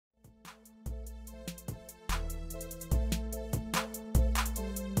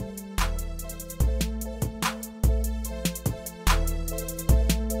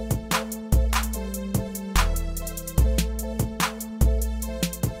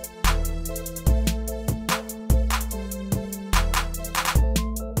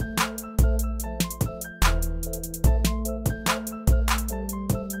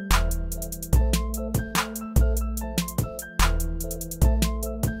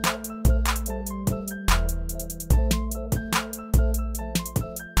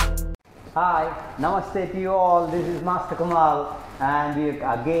Hi, namaste to you all. This is Master Kamal, and we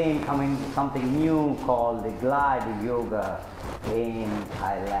are again coming to something new called the Glide Yoga in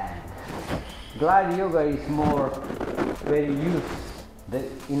Thailand. Glide Yoga is more where you use the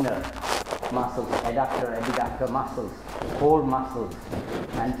inner muscles, adductor, abductor muscles, core muscles,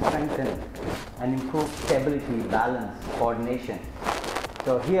 and strengthen and improve stability, balance, coordination.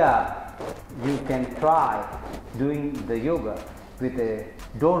 So here you can try doing the yoga with a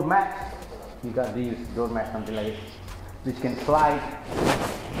doormat. You got to use doormat, something like this, which can slide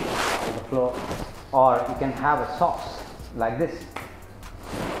to the floor, or you can have a socks like this,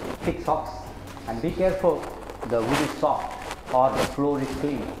 thick socks, and be careful, the wood is soft or the floor is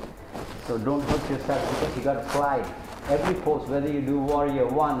clean, so don't hurt yourself because you got to slide. Every pose, whether you do warrior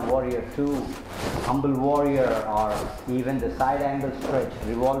 1, warrior 2, humble warrior, or even the side angle stretch,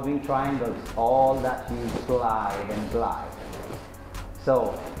 revolving triangles, all that you slide and glide.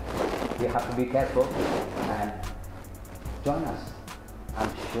 So you have to be careful and join us. I'm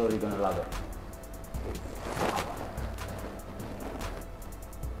sure you're going to love it.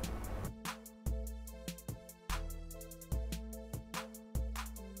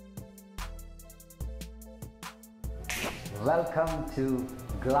 Welcome to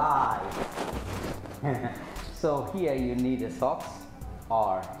Glide. So here you need a socks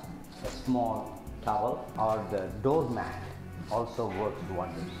or a small towel, or the doormat also works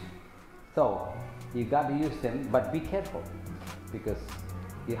wonders. So you got to use them, but be careful because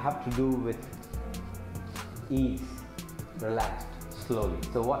you have to do with ease, relaxed, slowly.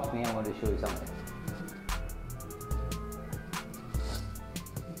 So watch me, I'm going to show you something.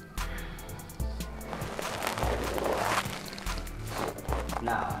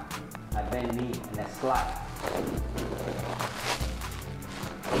 Now I bend knee and I slide.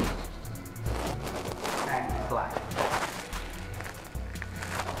 And slide.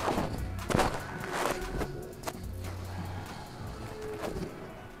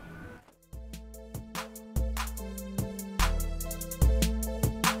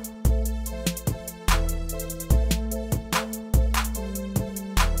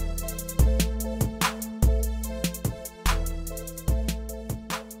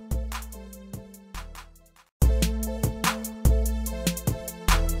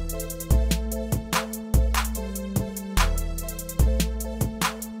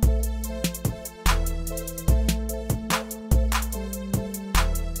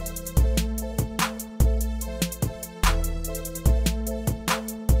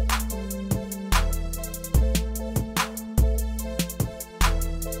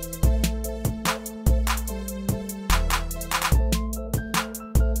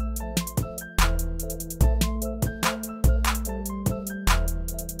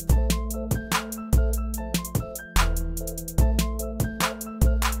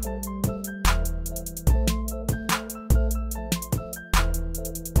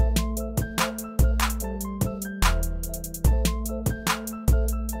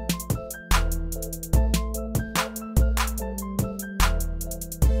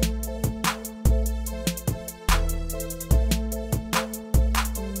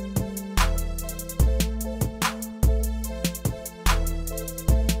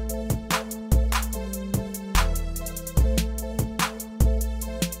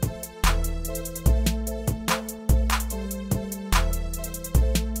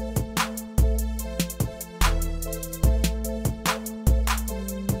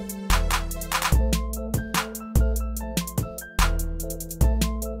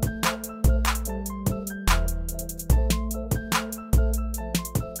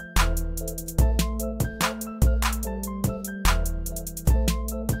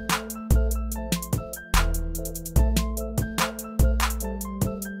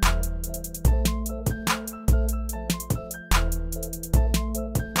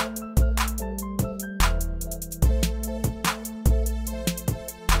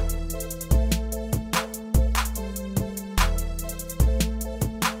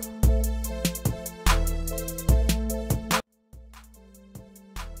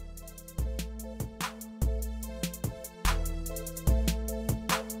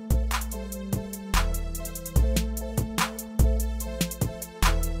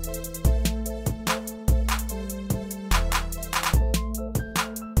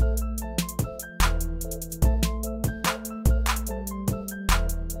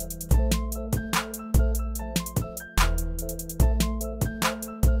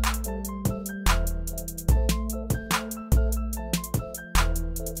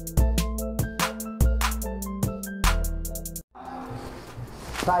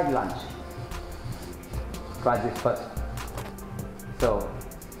 Side lunge. Try this first. So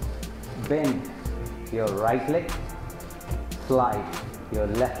bend your right leg, slide your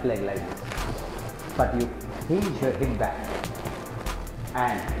left leg like this, but you hinge your hip back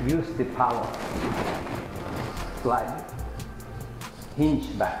and use the power. Slide,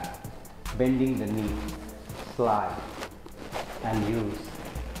 hinge back, bending the knee, slide and use,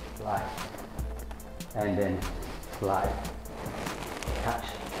 slide and then slide, touch,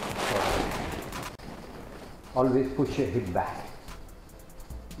 slide. Always push your hip back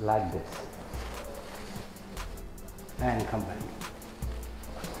like this and come back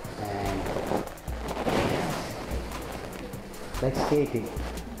and like skating.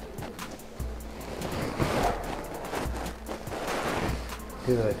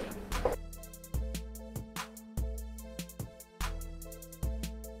 Good.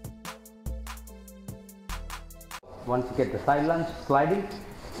 Once you get the side lunge, sliding,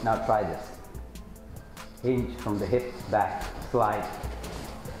 now try this. Hinge from the hips back, slide,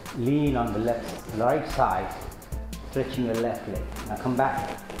 lean on the right side, stretching your left leg. Now come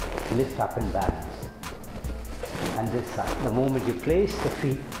back, lift up and balance. And this side, the moment you place the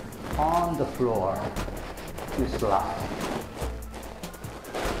feet on the floor, you slide.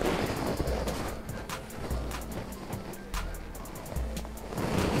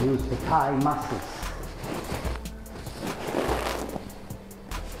 Use the thigh muscles.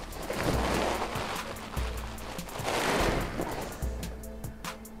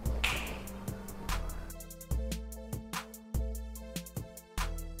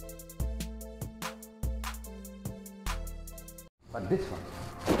 But this one,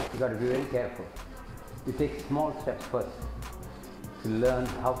 you got to be very careful. You take small steps first to learn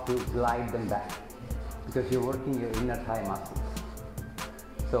how to glide them back, because you're working your inner thigh muscles.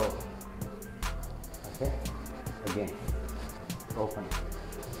 So, okay, again, open,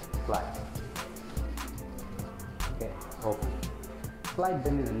 slide, okay, open. Slide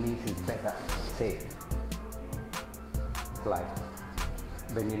bending the knees is better, safe. Slide,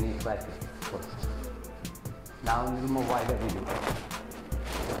 bend your knees slightly, push. Now a little more wider we do.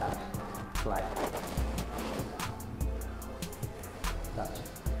 Touch, slide, touch.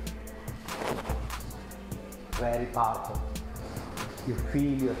 Very powerful. You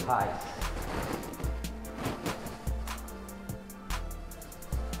feel your thighs.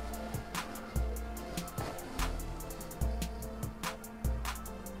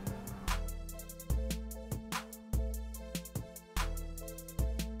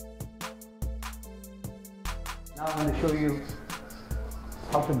 Now I'm going to show you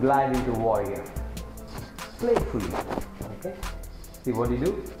how to glide into warrior. Playfully, okay? See what you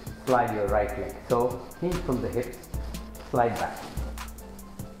do? Slide your right leg. So hinge from the hips, slide back.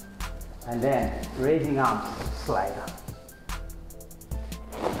 And then raising arms, slide up.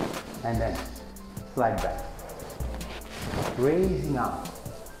 And then slide back. Raising arms.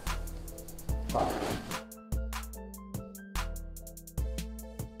 Up.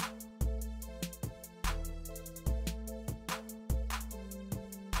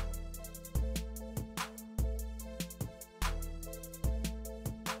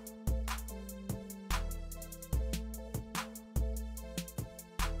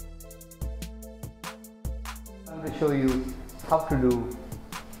 I'm going to show you how to do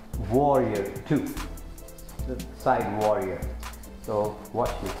warrior 2, the side warrior. So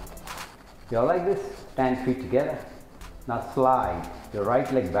watch me. You're like this, 10 feet together. Now slide your right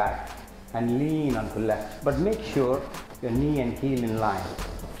leg back and lean onto left, but make sure your knee and heel in line.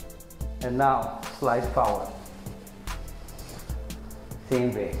 And now slide forward.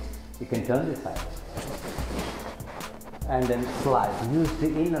 Same way, you can turn this side. And then slide, use the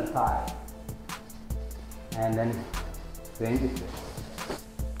inner thigh. And then bend this way.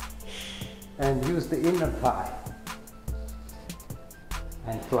 And use the inner thigh.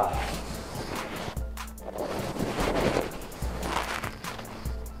 And slide.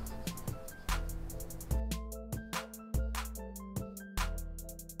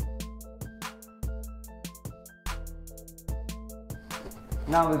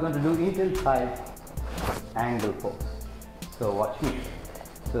 Now we're going to do intense side angle pose. So watch me.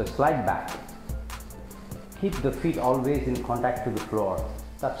 So slide back. Keep the feet always in contact to the floor.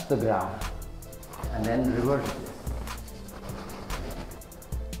 Touch the ground. And then reverse this.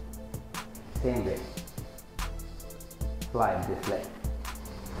 Same way. Slide this leg.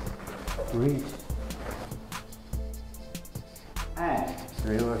 Reach. And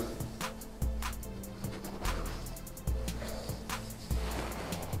reverse.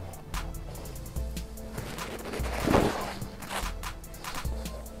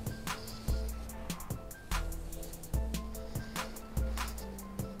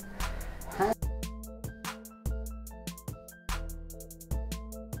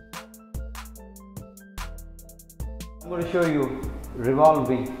 I'm going to show you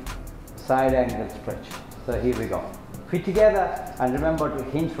revolving side angle stretch. So here we go. Feet together and remember to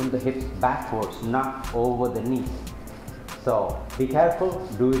hinge from the hips backwards, not over the knees. So be careful,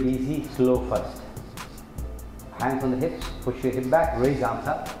 do it easy, slow first. Hands on the hips, push your hip back, raise arms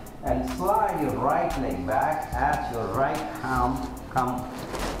up and slide your right leg back as your right arm comes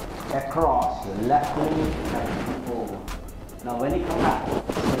across your left leg and forward. Now when you come back,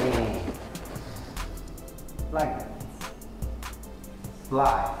 swing like that.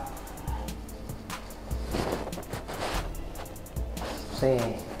 Slide.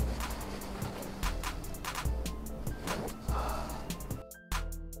 Swing.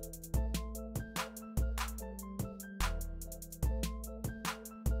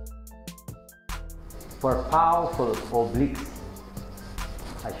 For powerful obliques,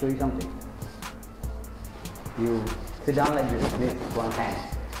 I'll show you something. You sit down like this with one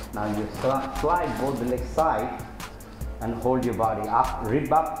hand. Now you slide both the legs side and hold your body up,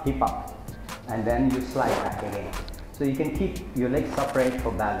 rib up, hip up, and then you slide back again. So you can keep your legs separate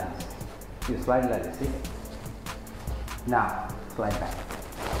for balance. You slide like this, see? Now slide back.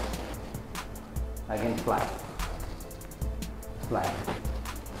 Again slide. Slide.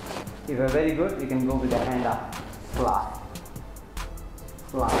 If you're very good, you can go with the hand up. Slide.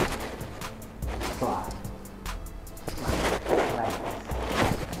 Slide. Slide. Slide. Like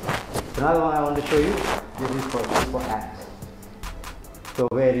this. Another one I want to show you. This is for super abs. So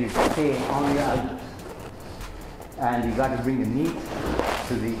where you stay on your elbows. And you got to bring the knees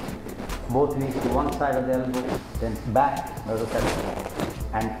to the, both knees to one side of the elbow, then back, other side,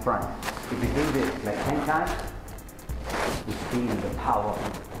 and front. If you do this like 10 times, you feel the power,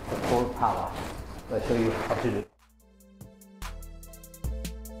 the full power. So I'll show you how to do it.